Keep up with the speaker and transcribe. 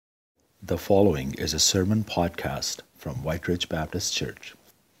The following is a sermon podcast from White Ridge Baptist Church.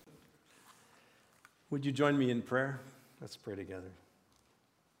 Would you join me in prayer? Let's pray together.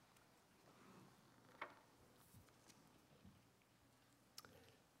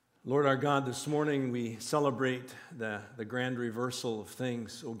 Lord our God, this morning we celebrate the grand reversal of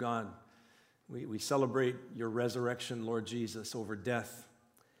things, oh God. We celebrate your resurrection, Lord Jesus, over death,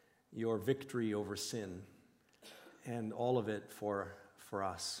 your victory over sin, and all of it for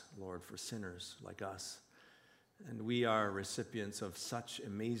us, Lord, for sinners like us. And we are recipients of such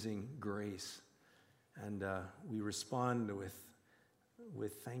amazing grace. And we respond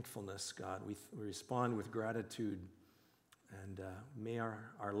with thankfulness, God. We respond with gratitude. And may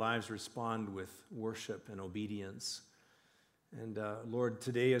our lives respond with worship and obedience. And Lord,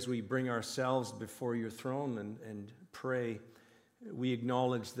 today as we bring ourselves before your throne and pray, we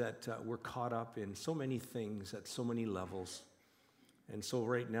acknowledge that we're caught up in so many things at so many levels. And so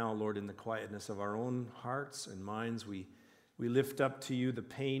right now, Lord, in the quietness of our own hearts and minds, we lift up to you the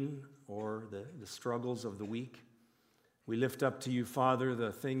pain or the struggles of the week. We lift up to you, Father,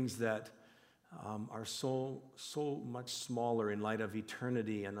 the things that are so much smaller in light of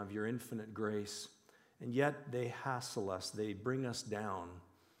eternity and of your infinite grace. And yet they hassle us, they bring us down.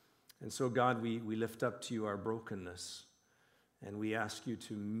 And so, God, we lift up to you our brokenness, and we ask you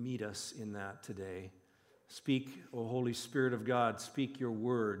to meet us in that today. Speak, O Holy Spirit of God, speak your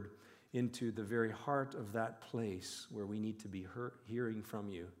word into the very heart of that place where we need to be hearing from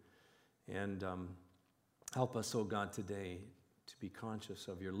you. And help us, O God, today to be conscious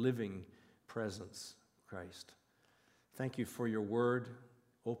of your living presence, Christ. Thank you for your word.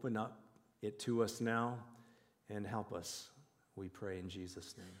 Open up it to us now and help us, we pray in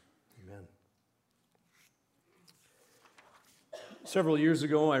Jesus' name. Amen. Several years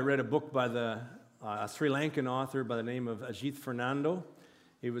ago, I read a book by a Sri Lankan author by the name of Ajith Fernando.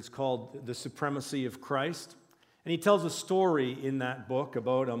 It was called The Supremacy of Christ. And he tells a story in that book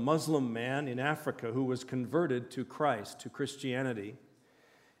about a Muslim man in Africa who was converted to Christ, to Christianity.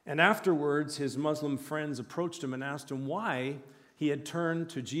 And afterwards, his Muslim friends approached him and asked him why he had turned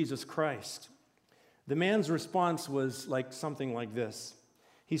to Jesus Christ. The man's response was something like this.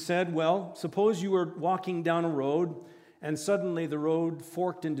 He said, well, suppose you were walking down a road and suddenly the road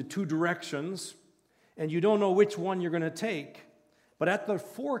forked into two directions and you don't know which one you're going to take. But at the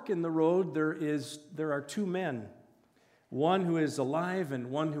fork in the road, there are two men, one who is alive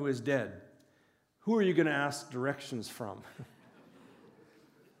and one who is dead. Who are you going to ask directions from?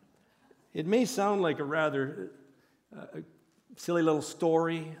 It may sound like a rather silly little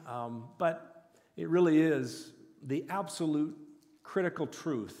story, but it really is the absolute critical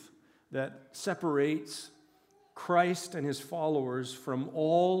truth that separates Christ and his followers from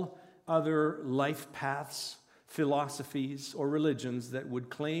all other life paths, philosophies, or religions that would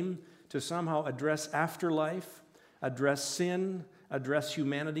claim to somehow address afterlife, address sin, address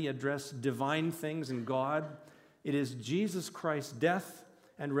humanity, address divine things in God. It is Jesus Christ's death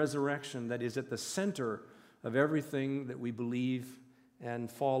and resurrection that is at the center of everything that we believe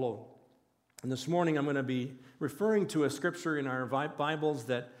and follow. And this morning I'm going to be referring to a scripture in our Bibles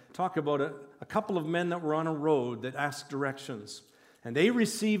that talk about a couple of men that were on a road that asked directions. And they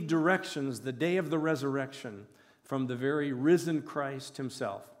received directions the day of the resurrection from the very risen Christ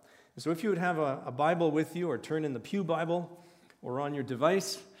himself. And so if you would have a Bible with you or turn in the Pew Bible or on your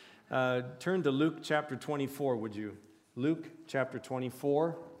device, turn to Luke chapter 24, would you? Luke chapter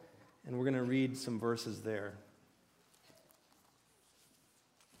 24, and we're going to read some verses there.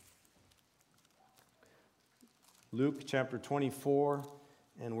 Luke chapter 24,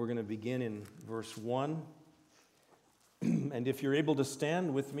 and we're going to begin in verse 1. And if you're able to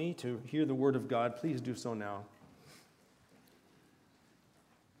stand with me to hear the word of God, please do so now.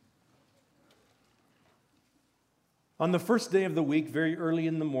 On the first day of the week, very early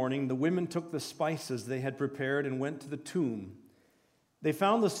in the morning, the women took the spices they had prepared and went to the tomb. They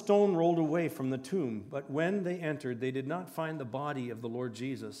found the stone rolled away from the tomb, but when they entered, they did not find the body of the Lord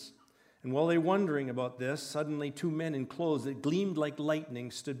Jesus. And while they were wondering about this, suddenly two men in clothes that gleamed like lightning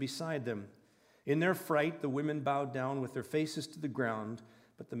stood beside them. In their fright, the women bowed down with their faces to the ground,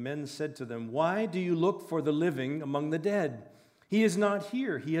 but the men said to them, "Why do you look for the living among the dead? He is not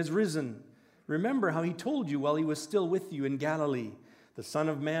here, he has risen. Remember how he told you while he was still with you in Galilee. The Son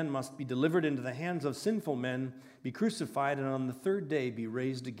of Man must be delivered into the hands of sinful men, be crucified, and on the third day be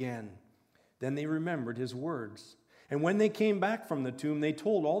raised again." Then they remembered his words. And when they came back from the tomb, they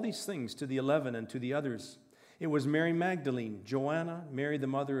told all these things to the 11 and to the others. It was Mary Magdalene, Joanna, Mary the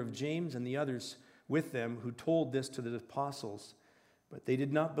mother of James, and the others with them who told this to the apostles. But they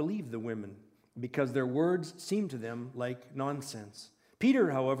did not believe the women, because their words seemed to them like nonsense.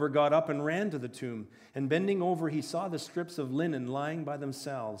 Peter, however, got up and ran to the tomb, and bending over, he saw the strips of linen lying by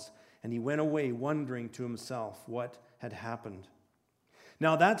themselves, and he went away wondering to himself what had happened.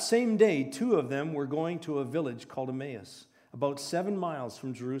 Now that same day, 2 of them were going to a village called Emmaus, about 7 miles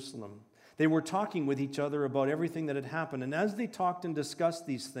from Jerusalem. They were talking with each other about everything that had happened, and as they talked and discussed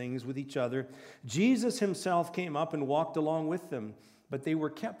these things with each other, Jesus himself came up and walked along with them, but they were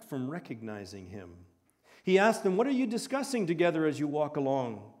kept from recognizing him. He asked them, "What are you discussing together as you walk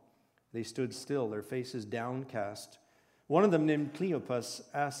along?" They stood still, their faces downcast. One of them, named Cleopas,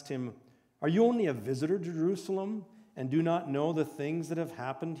 asked him, "Are you only a visitor to Jerusalem and do not know the things that have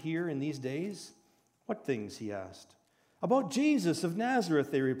happened here in these days?" "What things?" he asked. "About Jesus of Nazareth,"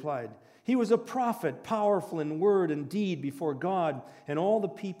 they replied. "He was a prophet, powerful in word and deed before God and all the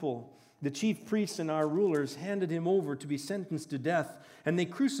people. The chief priests and our rulers handed him over to be sentenced to death, and they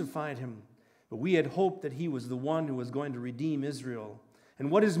crucified him. But we had hoped that he was the one who was going to redeem Israel.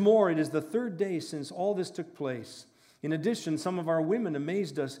 And what is more, it is the 3rd day since all this took place. In addition, some of our women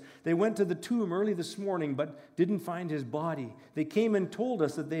amazed us. They went to the tomb early this morning, but didn't find his body. They came and told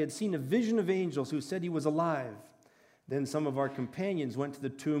us that they had seen a vision of angels who said he was alive. Then some of our companions went to the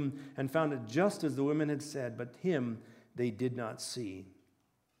tomb and found it just as the women had said, but him they did not see."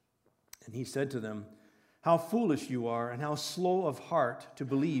 And he said to them, "How foolish you are, and how slow of heart to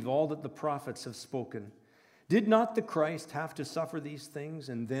believe all that the prophets have spoken. Did not the Christ have to suffer these things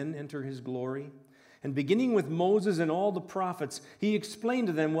and then enter his glory?" And beginning with Moses and all the prophets, he explained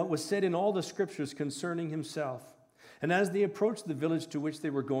to them what was said in all the scriptures concerning himself. And as they approached the village to which they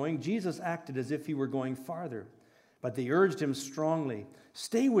were going, Jesus acted as if he were going farther. But they urged him strongly,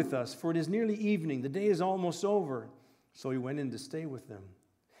 "Stay with us, for it is nearly evening. The day is almost over." So he went in to stay with them.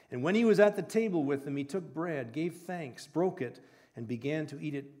 And when he was at the table with them, he took bread, gave thanks, broke it, and began to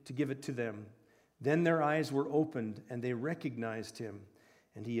eat it, to give it to them. Then their eyes were opened, and they recognized him,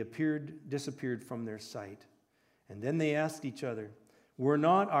 and he disappeared from their sight. And then they asked each other, "Were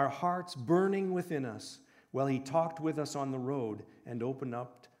not our hearts burning within us while he talked with us on the road and opened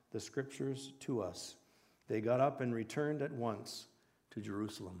up the scriptures to us?" They got up and returned at once to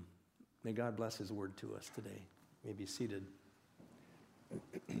Jerusalem. May God bless his word to us today. You may be seated.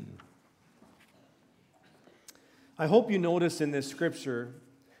 I hope you notice in this scripture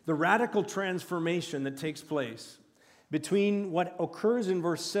the radical transformation that takes place between what occurs in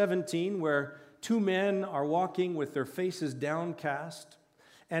verse 17, where 2 men are walking with their faces downcast,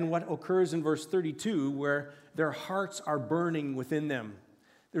 and what occurs in verse 32, where their hearts are burning within them.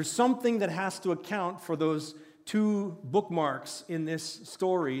 There's something that has to account for those 2 bookmarks in this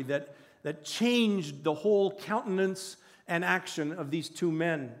story that changed the whole countenance and action of these 2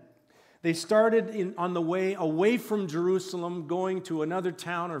 men. They started on the way away from Jerusalem, going to another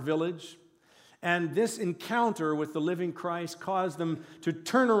town or village, and this encounter with the living Christ caused them to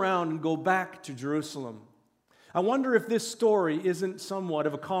turn around and go back to Jerusalem. I wonder if this story isn't somewhat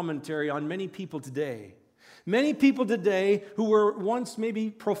of a commentary on many people today. Many people today who were once maybe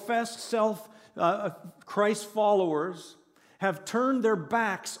professed Christ followers have turned their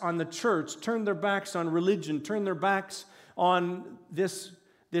backs on the church, turned their backs on religion, turned their backs on this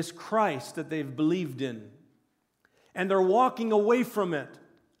Christ that they've believed in. And they're walking away from it.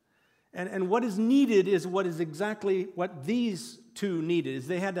 And what is needed is what is exactly what these 2 needed, is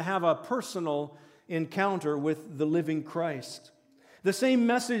they had to have a personal encounter with the living Christ. The same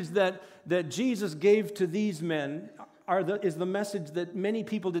message that Jesus gave to these men is the message that many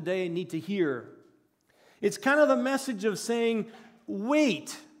people today need to hear. It's kind of the message of saying,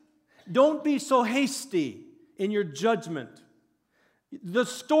 wait, don't be so hasty in your judgment. The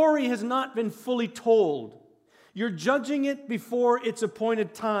story has not been fully told. You're judging it before its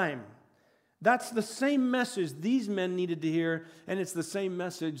appointed time. That's the same message these men needed to hear, and it's the same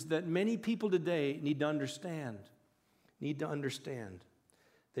message that many people today need to understand.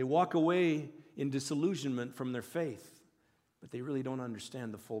 They walk away in disillusionment from their faith, but they really don't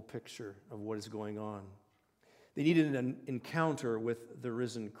understand the full picture of what is going on. They needed an encounter with the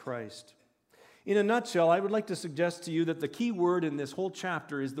risen Christ. In a nutshell, I would like to suggest to you that the key word in this whole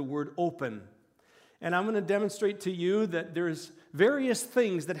chapter is the word open. And I'm going to demonstrate to you that there's various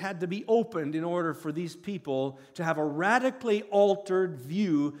things that had to be opened in order for these people to have a radically altered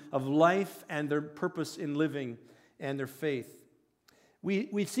view of life and their purpose in living and their faith.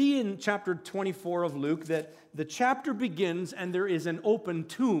 We see in chapter 24 of Luke that the chapter begins and there is an open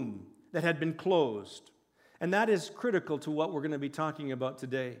tomb that had been closed. And that is critical to what we're going to be talking about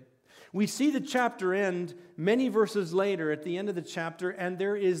today. We see the chapter end many verses later at the end of the chapter, and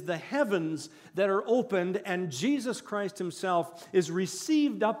there is the heavens that are opened, and Jesus Christ himself is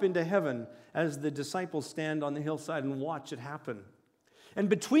received up into heaven as the disciples stand on the hillside and watch it happen. And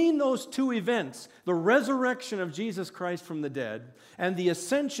between those two events, the resurrection of Jesus Christ from the dead and the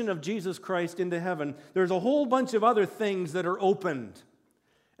ascension of Jesus Christ into heaven, there's a whole bunch of other things that are opened.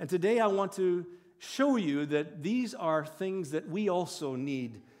 And today I want to show you that these are things that we also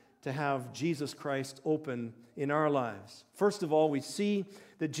need to have Jesus Christ open in our lives. First of all, we see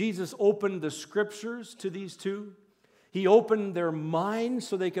that Jesus opened the Scriptures to these two. He opened their minds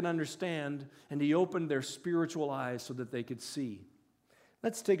so they could understand, and He opened their spiritual eyes so that they could see.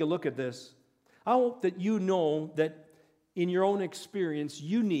 Let's take a look at this. I hope that you know that in your own experience,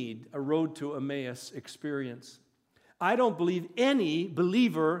 you need a Road to Emmaus experience. I don't believe any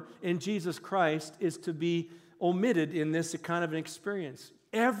believer in Jesus Christ is to be omitted in this kind of an experience.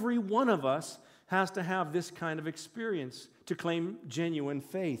 Every one of us has to have this kind of experience to claim genuine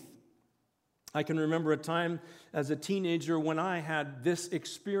faith. I can remember a time as a teenager when I had this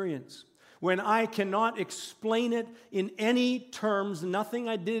experience. When I cannot explain it in any terms, nothing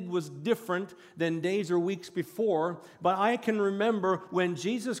I did was different than days or weeks before, but I can remember when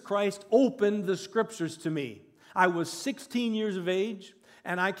Jesus Christ opened the Scriptures to me. I was 16 years of age,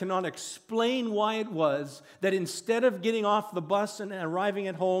 and I cannot explain why it was that instead of getting off the bus and arriving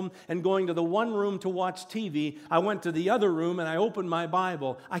at home and going to the one room to watch TV, I went to the other room and I opened my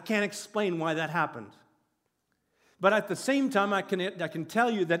Bible. I can't explain why that happened. But at the same time, I can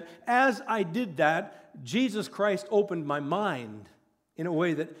tell you that as I did that, Jesus Christ opened my mind in a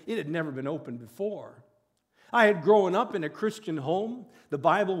way that it had never been opened before. I had grown up in a Christian home. The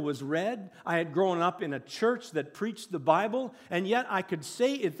Bible was read. I had grown up in a church that preached the Bible. And yet I could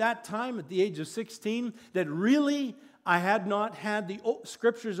say at that time, at the age of 16, that really I had not had the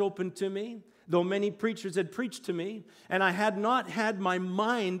Scriptures opened to me, though many preachers had preached to me, and I had not had my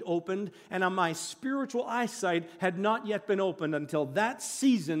mind opened, and my spiritual eyesight had not yet been opened until that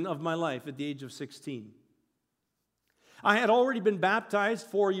season of my life at the age of 16. I had already been baptized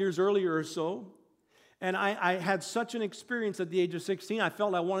 4 years earlier or so, and I had such an experience at the age of 16, I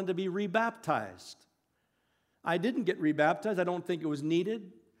felt I wanted to be rebaptized. I didn't get rebaptized. I don't think it was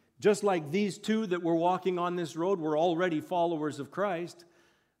needed. Just like these two that were walking on this road were already followers of Christ.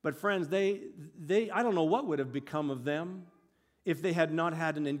 But friends, I don't know what would have become of them if they had not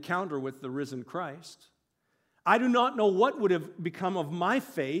had an encounter with the risen Christ. I do not know what would have become of my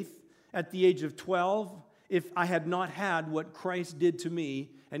faith at the age of 12 if I had not had what Christ did to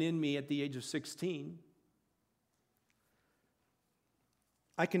me and in me at the age of 16.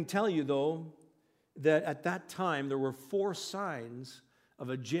 I can tell you, though, that at that time there were 4 signs of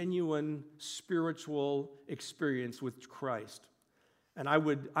a genuine spiritual experience with Christ. And I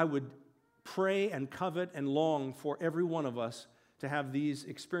would pray and covet and long for every one of us to have these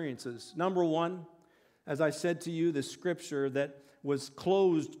experiences. Number 1, as I said to you, the Scripture that was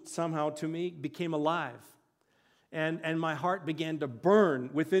closed somehow to me became alive. And my heart began to burn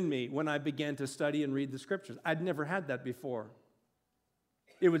within me when I began to study and read the Scriptures. I'd never had that before.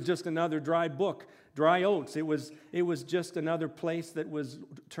 It was just another dry book, dry oats. It was just another place that was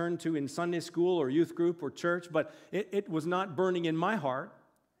turned to in Sunday school or youth group or church, but it was not burning in my heart.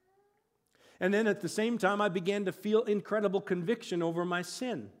 And then at the same time, I began to feel incredible conviction over my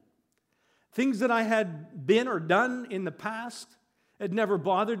sin. Things that I had been or done in the past had never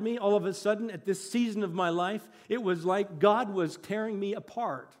bothered me. All of a sudden, at this season of my life, it was like God was tearing me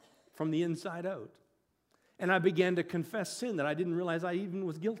apart from the inside out. And I began to confess sin that I didn't realize I even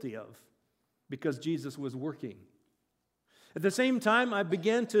was guilty of because Jesus was working. At the same time, I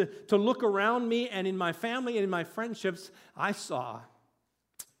began to look around me, and in my family and in my friendships, I saw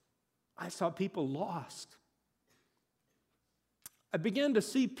people lost. I began to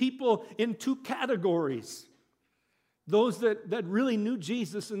see people in 2 categories. Those that really knew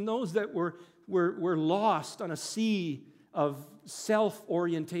Jesus and those that were lost on a sea of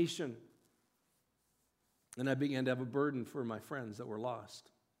self-orientation. And I began to have a burden for my friends that were lost.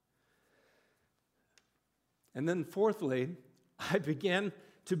 And then fourthly, I began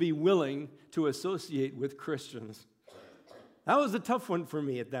to be willing to associate with Christians. That was a tough one for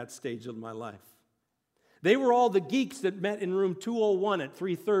me at that stage of my life. They were all the geeks that met in room 201 at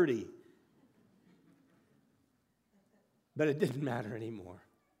 3:30. But it didn't matter anymore.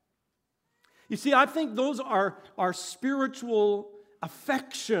 You see, I think those are spiritual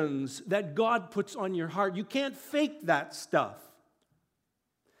affections that God puts on your heart. You can't fake that stuff.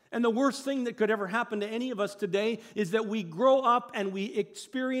 And the worst thing that could ever happen to any of us today is that we grow up and we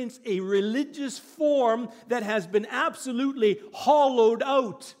experience a religious form that has been absolutely hollowed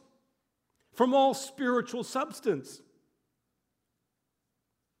out from all spiritual substance.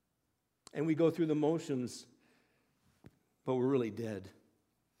 And we go through the motions, but we're really dead.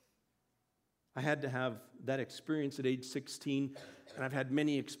 I had to have that experience at age 16, and I've had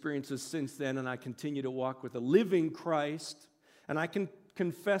many experiences since then, and I continue to walk with a living Christ. And I can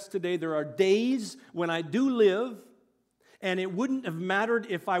confess today there are days when I do live, and it wouldn't have mattered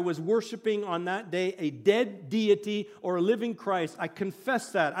if I was worshiping on that day a dead deity or a living Christ. I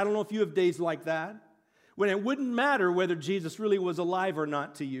confess that. I don't know if you have days like that, when it wouldn't matter whether Jesus really was alive or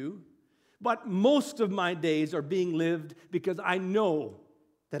not to you. But most of my days are being lived because I know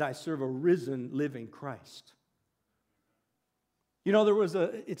that I serve a risen, living Christ. You know,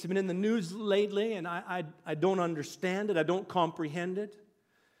 it's been in the news lately, and I don't understand it. I don't comprehend it.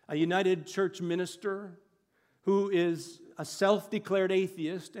 A United Church minister who is a self-declared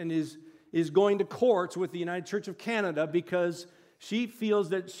atheist and is going to courts with the United Church of Canada because she feels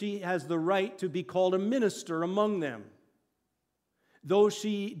that she has the right to be called a minister among them, though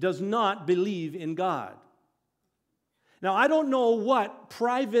she does not believe in God. Now, I don't know what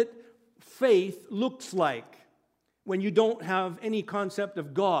private faith looks like when you don't have any concept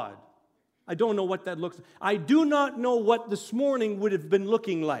of God. I don't know what that looks like. I do not know what this morning would have been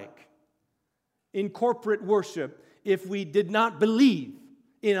looking like in corporate worship if we did not believe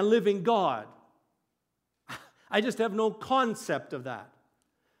in a living God. I just have no concept of that.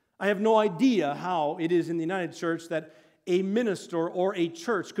 I have no idea how it is in the United Church that a minister or a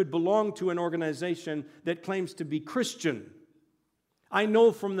church could belong to an organization that claims to be Christian. I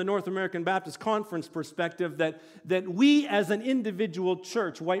know from the North American Baptist Conference perspective that we as an individual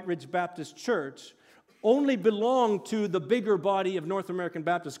church, White Ridge Baptist Church, only belong to the bigger body of North American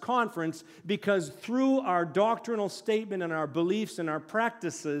Baptist Conference because through our doctrinal statement and our beliefs and our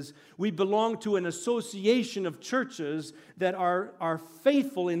practices, we belong to an association of churches that are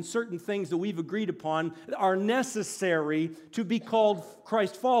faithful in certain things that we've agreed upon are necessary to be called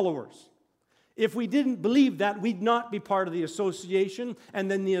Christ followers. If we didn't believe that, we'd not be part of the association, and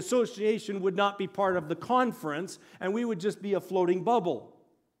then the association would not be part of the conference, and we would just be a floating bubble.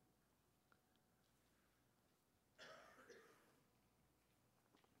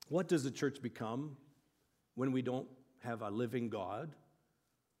 What does the church become when we don't have a living God?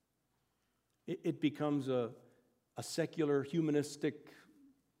 It becomes a secular, humanistic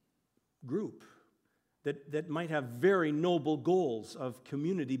group that might have very noble goals of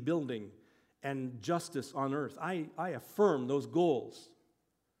community building and justice on earth. I affirm those goals.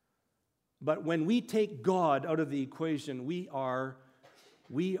 But when we take God out of the equation, we are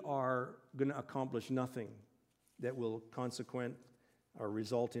going to accomplish nothing that will consequent or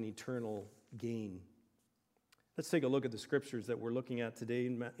result in eternal gain. Let's take a look at the scriptures that we're looking at today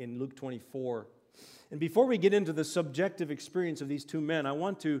in Luke 24. And before we get into the subjective experience of these two men, I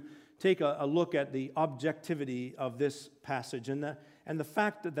want to take a look at the objectivity of this passage and the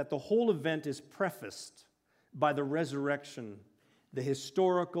fact that the whole event is prefaced by the resurrection, the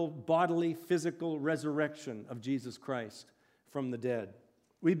historical, bodily, physical resurrection of Jesus Christ from the dead.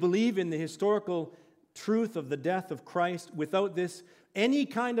 We believe in the historical truth of the death of Christ. Without this, any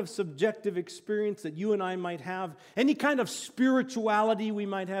kind of subjective experience that you and I might have, any kind of spirituality we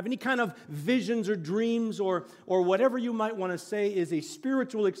might have, any kind of visions or dreams or whatever you might want to say is a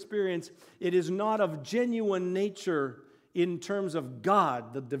spiritual experience, it is not of genuine nature in terms of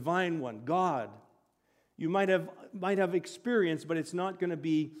God, the divine one, God. You might have experience, but it's not going to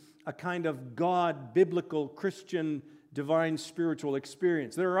be a kind of God, biblical, Christian, divine spiritual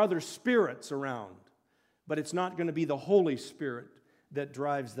experience. There are other spirits around, but it's not going to be the Holy Spirit that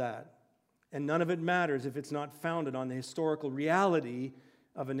drives that. And none of it matters if it's not founded on the historical reality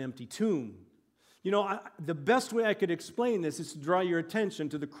of an empty tomb. You know, the best way I could explain this is to draw your attention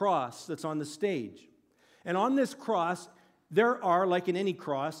to the cross that's on the stage. And on this cross, there are, like in any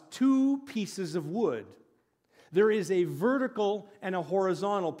cross, two pieces of wood. There is a vertical and a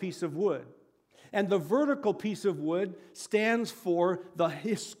horizontal piece of wood. And the vertical piece of wood stands for the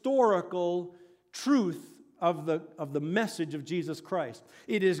historical truth of the message of Jesus Christ.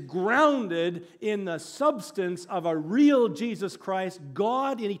 It is grounded in the substance of a real Jesus Christ,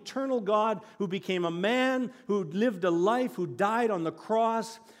 God, an eternal God who became a man, who lived a life, who died on the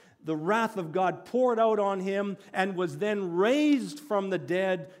cross. The wrath of God poured out on him and was then raised from the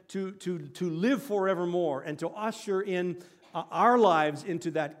dead to live forevermore and to usher in our lives into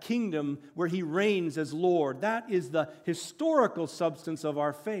that kingdom where he reigns as Lord. That is the historical substance of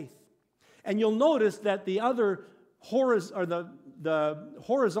our faith. And you'll notice that the other the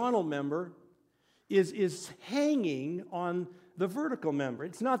horizontal member is hanging on the vertical member.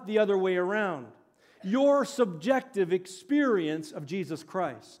 It's not the other way around. Your subjective experience of Jesus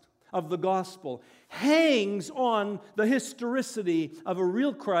Christ, of the gospel hangs on the historicity of a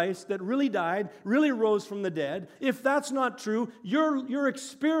real Christ that really died, really rose from the dead. If that's not true, your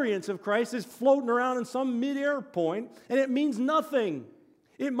experience of Christ is floating around in some mid-air point, and it means nothing.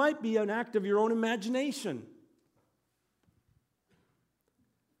 It might be an act of your own imagination.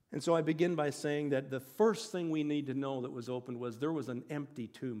 And so I begin by saying that the first thing we need to know that was opened was there was an empty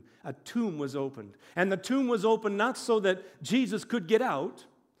tomb. A tomb was opened. And the tomb was opened not so that Jesus could get out.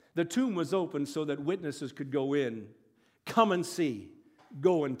 The tomb was opened so that witnesses could go in. Come and see.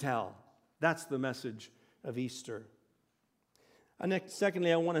 Go and tell. That's the message of Easter.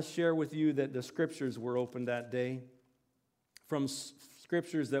 Secondly, I want to share with you that the scriptures were opened that day. From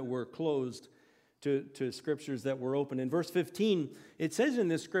scriptures that were closed to scriptures that were open. In verse 15, it says in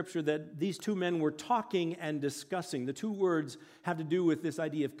this scripture that these two men were talking and discussing. The two words have to do with this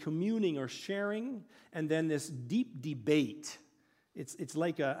idea of communing or sharing, and then this deep debate. It's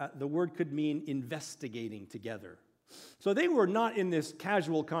like the word could mean investigating together. So they were not in this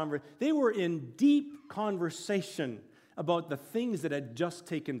casual conversation. They were in deep conversation about the things that had just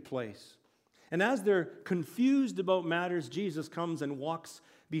taken place. And as they're confused about matters, Jesus comes and walks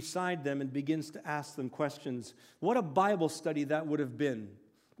beside them and begins to ask them questions. What a Bible study that would have been,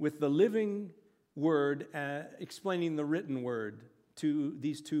 with the living word explaining the written word to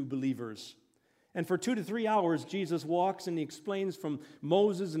these two believers. And for 2 to 3 hours, Jesus walks and he explains from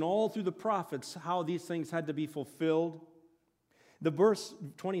Moses and all through the prophets how these things had to be fulfilled. The verse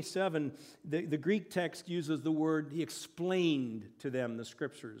 27, the Greek text uses the word, he explained to them the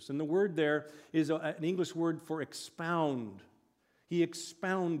scriptures. And the word there is an English word for expound. He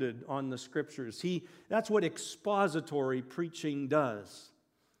expounded on the scriptures. That's what expository preaching does.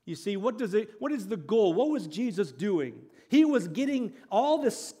 You see, what is the goal? What was Jesus doing? He was getting all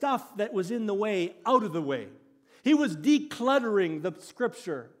the stuff that was in the way out of the way. He was decluttering the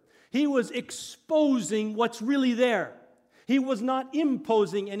scripture. He was exposing what's really there. He was not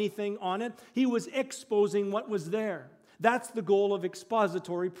imposing anything on it. He was exposing what was there. That's the goal of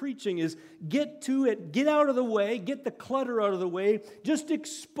expository preaching, is get to it, get out of the way, get the clutter out of the way, just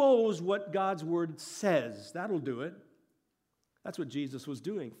expose what God's word says. That'll do it. That's what Jesus was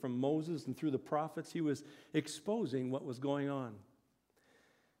doing. From Moses and through the prophets, he was exposing what was going on.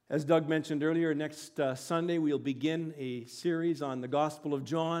 As Doug mentioned earlier, next Sunday we'll begin a series on the Gospel of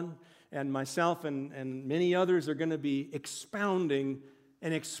John, and myself and many others are going to be expounding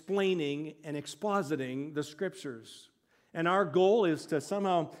and explaining and expositing the Scriptures. And our goal is to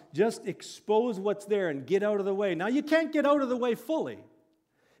somehow just expose what's there and get out of the way. Now, you can't get out of the way fully,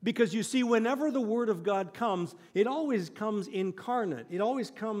 because you see, whenever the Word of God comes, it always comes incarnate. It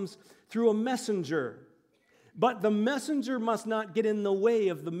always comes through a messenger. But the messenger must not get in the way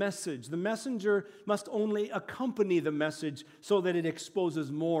of the message. The messenger must only accompany the message so that it exposes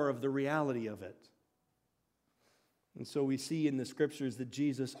more of the reality of it. And so we see in the Scriptures that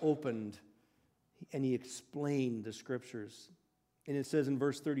Jesus opened and he explained the Scriptures. And it says in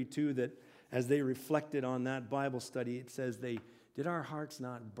verse 32 that as they reflected on that Bible study, it says, did our hearts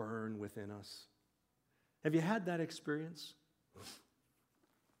not burn within us? Have you had that experience?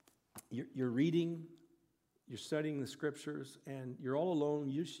 You're reading, you're studying the Scriptures, and you're all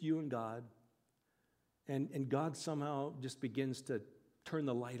alone, just you and God. And God somehow just begins to turn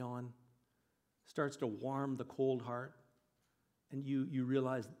the light on, starts to warm the cold heart. And you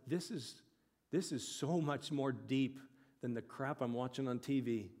realize this is so much more deep than the crap I'm watching on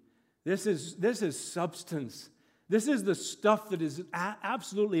TV. This is substance. This is the stuff that is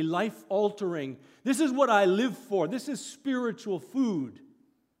absolutely life-altering. This is what I live for. This is spiritual food.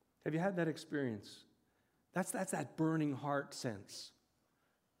 Have you had that experience? That's that burning heart sense.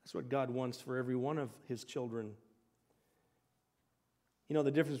 That's what God wants for every one of his children. You know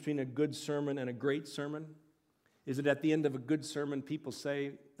the difference between a good sermon and a great sermon? Is that at the end of a good sermon, people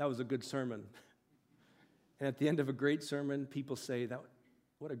say, that was a good sermon. And at the end of a great sermon, people say,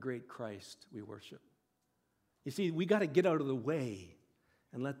 what a great Christ we worship. You see, we got to get out of the way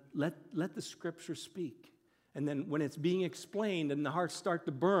and let the Scripture speak. And then when it's being explained and the hearts start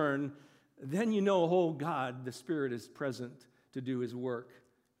to burn, then you know, oh God, the Spirit is present to do his work,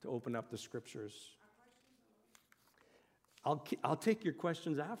 to open up the Scriptures. I'll take your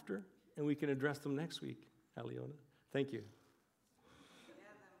questions after, and we can address them next week, Aliona. Thank you.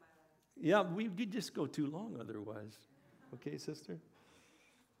 Yeah, we could just go too long otherwise. Okay, sister?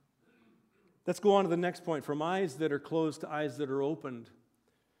 Let's go on to the next point. From eyes that are closed to eyes that are opened.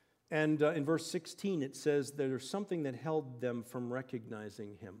 And in verse 16, it says there's something that held them from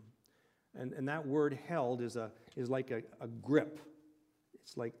recognizing him. And that word held is like a grip.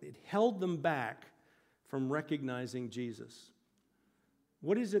 It's like it held them back from recognizing Jesus.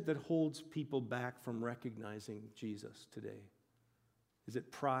 What is it that holds people back from recognizing Jesus today? Is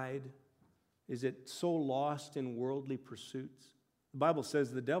it pride? Is it so lost in worldly pursuits? The Bible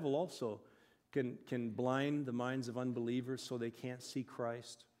says the devil also can blind the minds of unbelievers so they can't see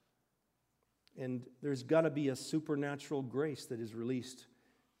Christ. And there's got to be a supernatural grace that is released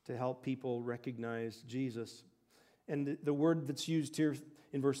to help people recognize Jesus. And the word that's used here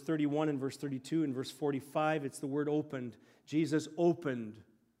in verse 31 and verse 32 and verse 45, it's the word opened. Jesus opened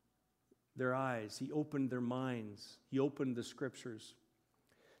their eyes. He opened their minds. He opened the Scriptures.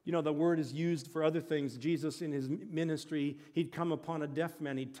 You know, the word is used for other things. Jesus, in his ministry, he'd come upon a deaf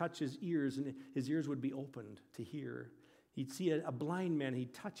man. He'd touch his ears, and his ears would be opened to hear. He'd see a blind man.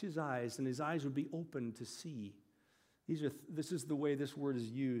 He'd touch his eyes, and his eyes would be opened to see. This is the way this word is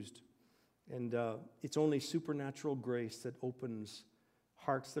used. And it's only supernatural grace that opens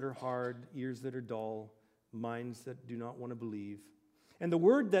hearts that are hard, ears that are dull, minds that do not want to believe. And the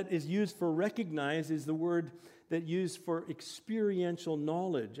word that is used for recognize is the word that used for experiential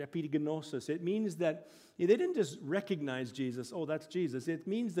knowledge, epigenosis. It means that they didn't just recognize Jesus, oh, that's Jesus. It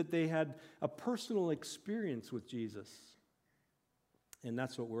means that they had a personal experience with Jesus. And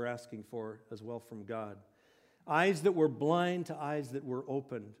that's what we're asking for as well from God. Eyes that were blind to eyes that were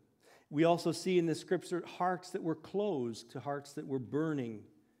opened. We also see in the Scripture hearts that were closed to hearts that were burning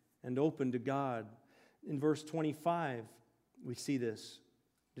and open to God. In verse 25, we see this.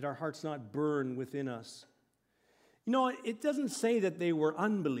 Did our hearts not burn within us? You know, it doesn't say that they were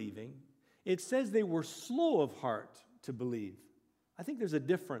unbelieving. It says they were slow of heart to believe. I think there's a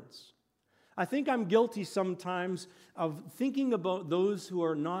difference. I think I'm guilty sometimes of thinking about those who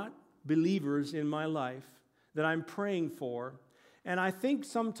are not believers in my life that I'm praying for, and I think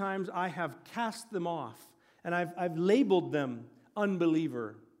sometimes I have cast them off, and I've labeled them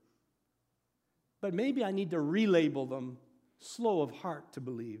unbeliever. But maybe I need to relabel them slow of heart to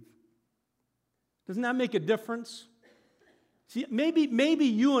believe. Doesn't that make a difference? See, maybe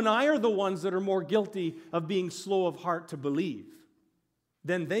you and I are the ones that are more guilty of being slow of heart to believe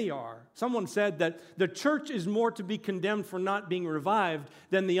than they are. Someone said that the church is more to be condemned for not being revived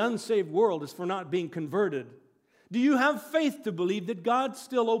than the unsaved world is for not being converted. Do you have faith to believe that God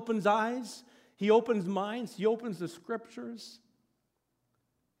still opens eyes? He opens minds. He opens the Scriptures.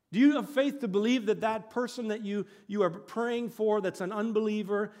 Do you have faith to believe that that person that you are praying for that's an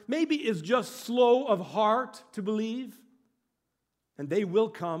unbeliever maybe is just slow of heart to believe? And they will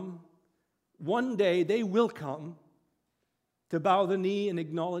come. One day they will come to bow the knee and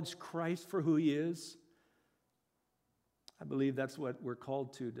acknowledge Christ for who He is. I believe that's what we're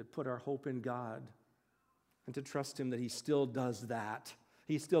called to put our hope in God and to trust Him that He still does that.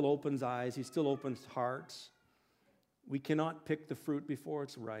 He still opens eyes. He still opens hearts. We cannot pick the fruit before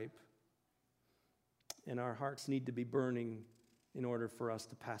it's ripe. And our hearts need to be burning in order for us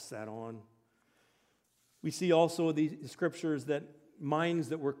to pass that on. We see also the Scriptures that minds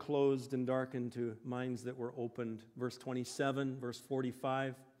that were closed and darkened to minds that were opened. Verse 27, verse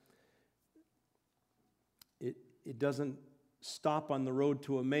 45. It doesn't stop on the road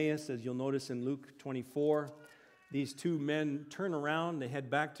to Emmaus, as you'll notice in Luke 24. These two men turn around, they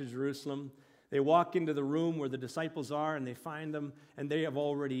head back to Jerusalem. They walk into the room where the disciples are, and they find them, and they have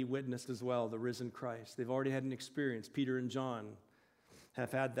already witnessed as well the risen Christ. They've already had an experience. Peter and John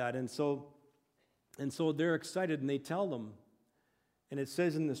have had that. And so they're excited, and they tell them. And it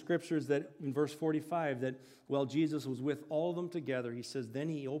says in the Scriptures that in verse 45 that while Jesus was with all of them together, He says, then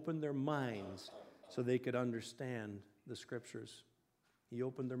He opened their minds so they could understand the Scriptures. He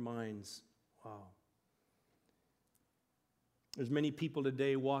opened their minds. Wow. There's many people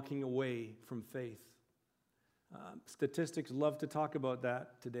today walking away from faith. Statistics love to talk about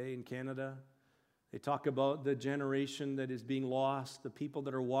that today in Canada. They talk about the generation that is being lost, the people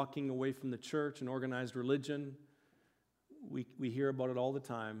that are walking away from the church and organized religion. We hear about it all the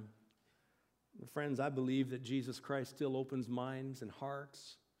time. Friends, I believe that Jesus Christ still opens minds and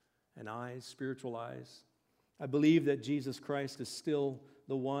hearts and eyes, spiritual eyes. I believe that Jesus Christ is still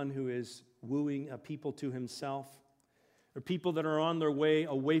the one who is wooing a people to Himself. There are people that are on their way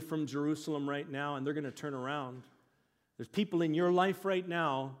away from Jerusalem right now, and they're going to turn around. There's people in your life right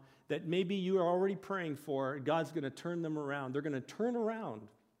now that maybe you are already praying for. God's going to turn them around. They're going to turn around,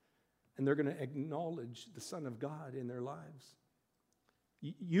 and they're going to acknowledge the Son of God in their lives.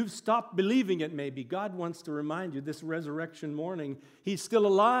 You've stopped believing it maybe. God wants to remind you this resurrection morning, He's still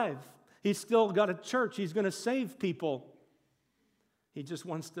alive. He's still got a church. He's going to save people. He just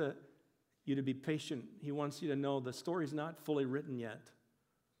wants you to be patient. He wants you to know the story's not fully written yet.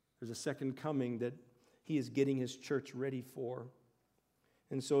 There's a second coming that He is getting His church ready for.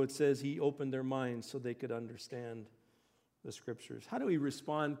 And so it says He opened their minds so they could understand. the Scriptures. How do we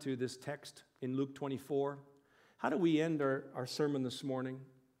respond to this text in Luke 24? How do we end our sermon this morning?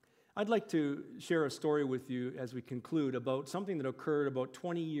 I'd like to share a story with you as we conclude about something that occurred about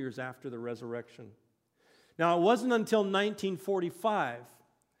 20 years after the resurrection. Now, it wasn't until 1945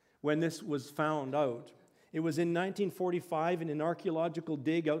 when this was found out. It was in 1945 in an archaeological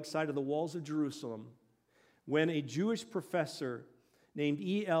dig outside of the walls of Jerusalem when a Jewish professor named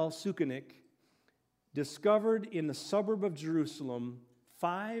E.L. Sukenik discovered in the suburb of Jerusalem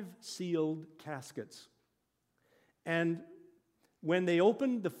 5 sealed caskets. And when they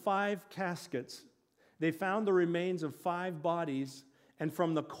opened the 5 caskets, they found the remains of 5 bodies, and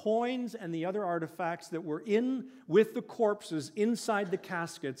from the coins and the other artifacts that were in with the corpses inside the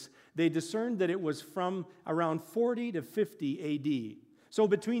caskets, they discerned that it was from around 40 to 50 A.D. So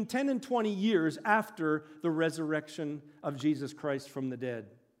between 10 and 20 years after the resurrection of Jesus Christ from the dead.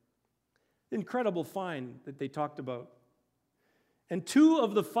 Incredible find that they talked about. And two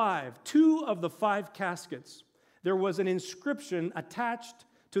of the five caskets, there was an inscription attached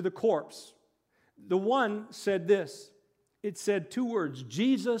to the corpse. The one said this. It said 2 words,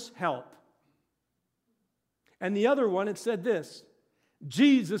 Jesus help. And the other one, it said this,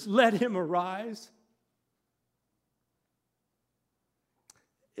 Jesus let him arise.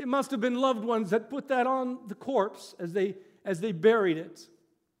 It must have been loved ones that put that on the corpse as they buried it.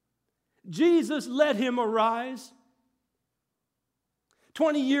 Jesus let him arise.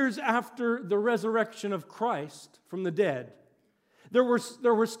 20 years after the resurrection of Christ from the dead, there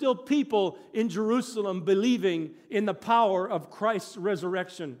were still people in Jerusalem believing in the power of Christ's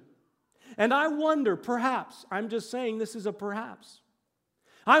resurrection. And I wonder, perhaps, I'm just saying this is a perhaps,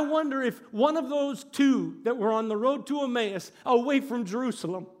 I wonder if one of those 2 that were on the road to Emmaus away from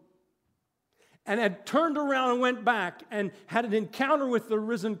Jerusalem and had turned around and went back and had an encounter with the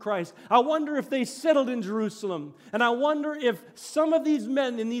risen Christ, I wonder if they settled in Jerusalem. And I wonder if some of these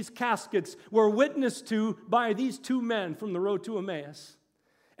men in these caskets were witnessed to by these 2 men from the road to Emmaus.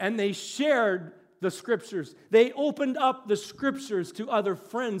 And they shared the Scriptures. They opened up the Scriptures to other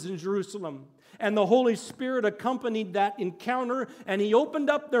friends in Jerusalem. And the Holy Spirit accompanied that encounter, and He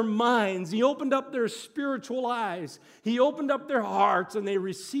opened up their minds. He opened up their spiritual eyes. He opened up their hearts, and they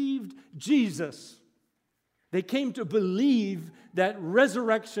received Jesus. They came to believe that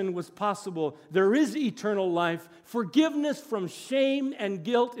resurrection was possible. There is eternal life. Forgiveness from shame and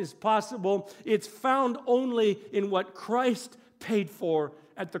guilt is possible. It's found only in what Christ paid for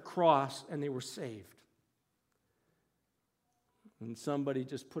at the cross, and they were saved. And somebody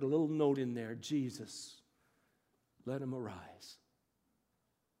just put a little note in there, Jesus, let him arise.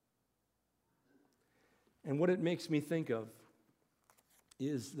 And what it makes me think of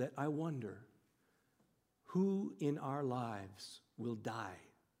is that I wonder who in our lives will die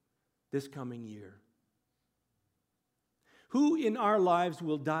this coming year. Who in our lives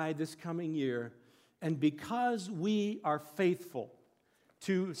will die this coming year, and because we are faithful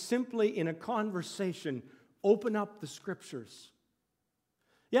to simply in a conversation open up the Scriptures.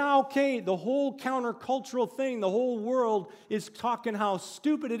 Yeah, okay, the whole countercultural thing, the whole world is talking how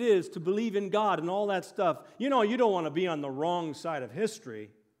stupid it is to believe in God and all that stuff. You know, you don't want to be on the wrong side of history.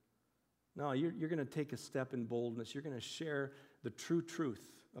 No, you're going to take a step in boldness. You're going to share the true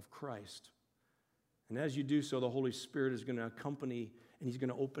truth of Christ. And as you do so, the Holy Spirit is going to accompany, and He's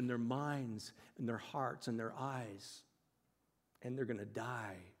going to open their minds and their hearts and their eyes. And they're going to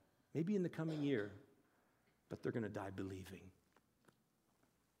die, maybe in the coming year, but they're going to die believing.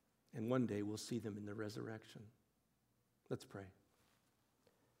 And one day we'll see them in the resurrection. Let's pray.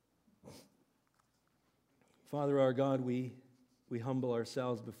 Father our God, we humble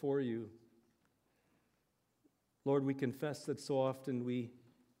ourselves before you. Lord, we confess that so often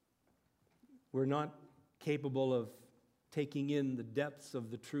we're not capable of taking in the depths of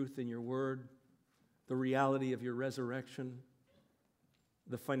the truth in your word, the reality of your resurrection,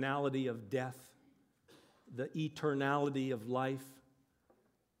 the finality of death, the eternality of life,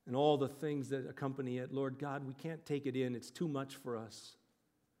 and all the things that accompany it. Lord God, we can't take it in. It's too much for us.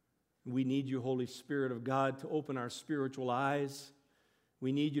 We need you, Holy Spirit of God, to open our spiritual eyes.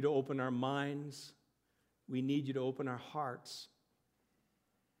 We need you to open our minds. We need you to open our hearts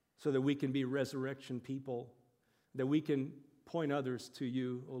so that we can be resurrection people, that we can point others to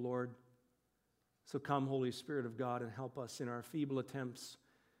you, O Lord. So come, Holy Spirit of God, and help us in our feeble attempts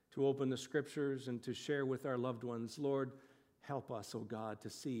to open the Scriptures and to share with our loved ones. Lord, help us, O God, to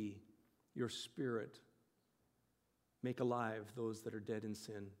see your Spirit make alive those that are dead in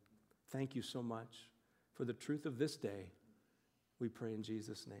sin. Thank you so much for the truth of this day. We pray in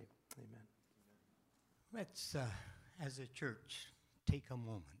Jesus' name. Amen. Let's, as a church, take a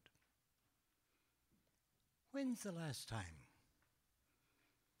moment. When's the last time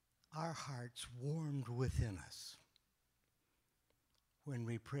our hearts warmed within us when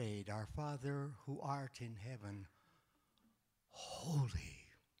we prayed, "Our Father who art in heaven, holy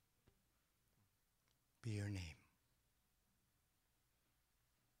be your name"?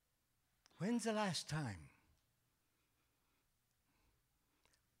 When's the last time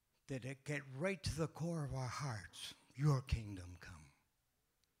that it get right to the core of our hearts, "Your kingdom come"?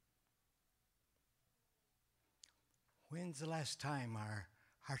 When's the last time our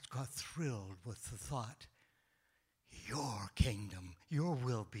hearts got thrilled with the thought, "Your kingdom, your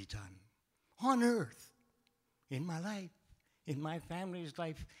will be done on earth, in my life, in my family's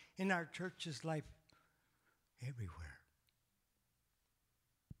life, in our church's life, everywhere"?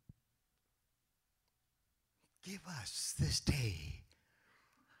 Give us this day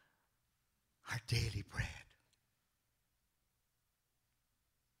our daily bread.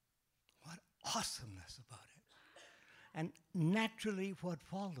 What awesomeness about it. And naturally what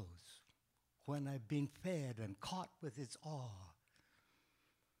follows when I've been fed and caught with its awe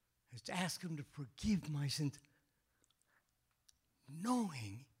is to ask him to forgive my sins,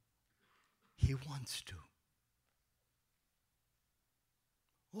 knowing he wants to.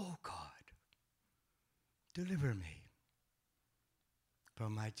 Oh God, deliver me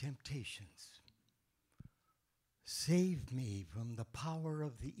from my temptations. Save me from the power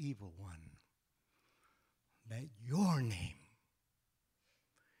of the evil one, that your name,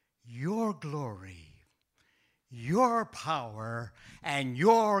 your glory, your power, and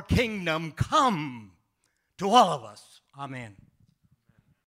your kingdom come to all of us. Amen.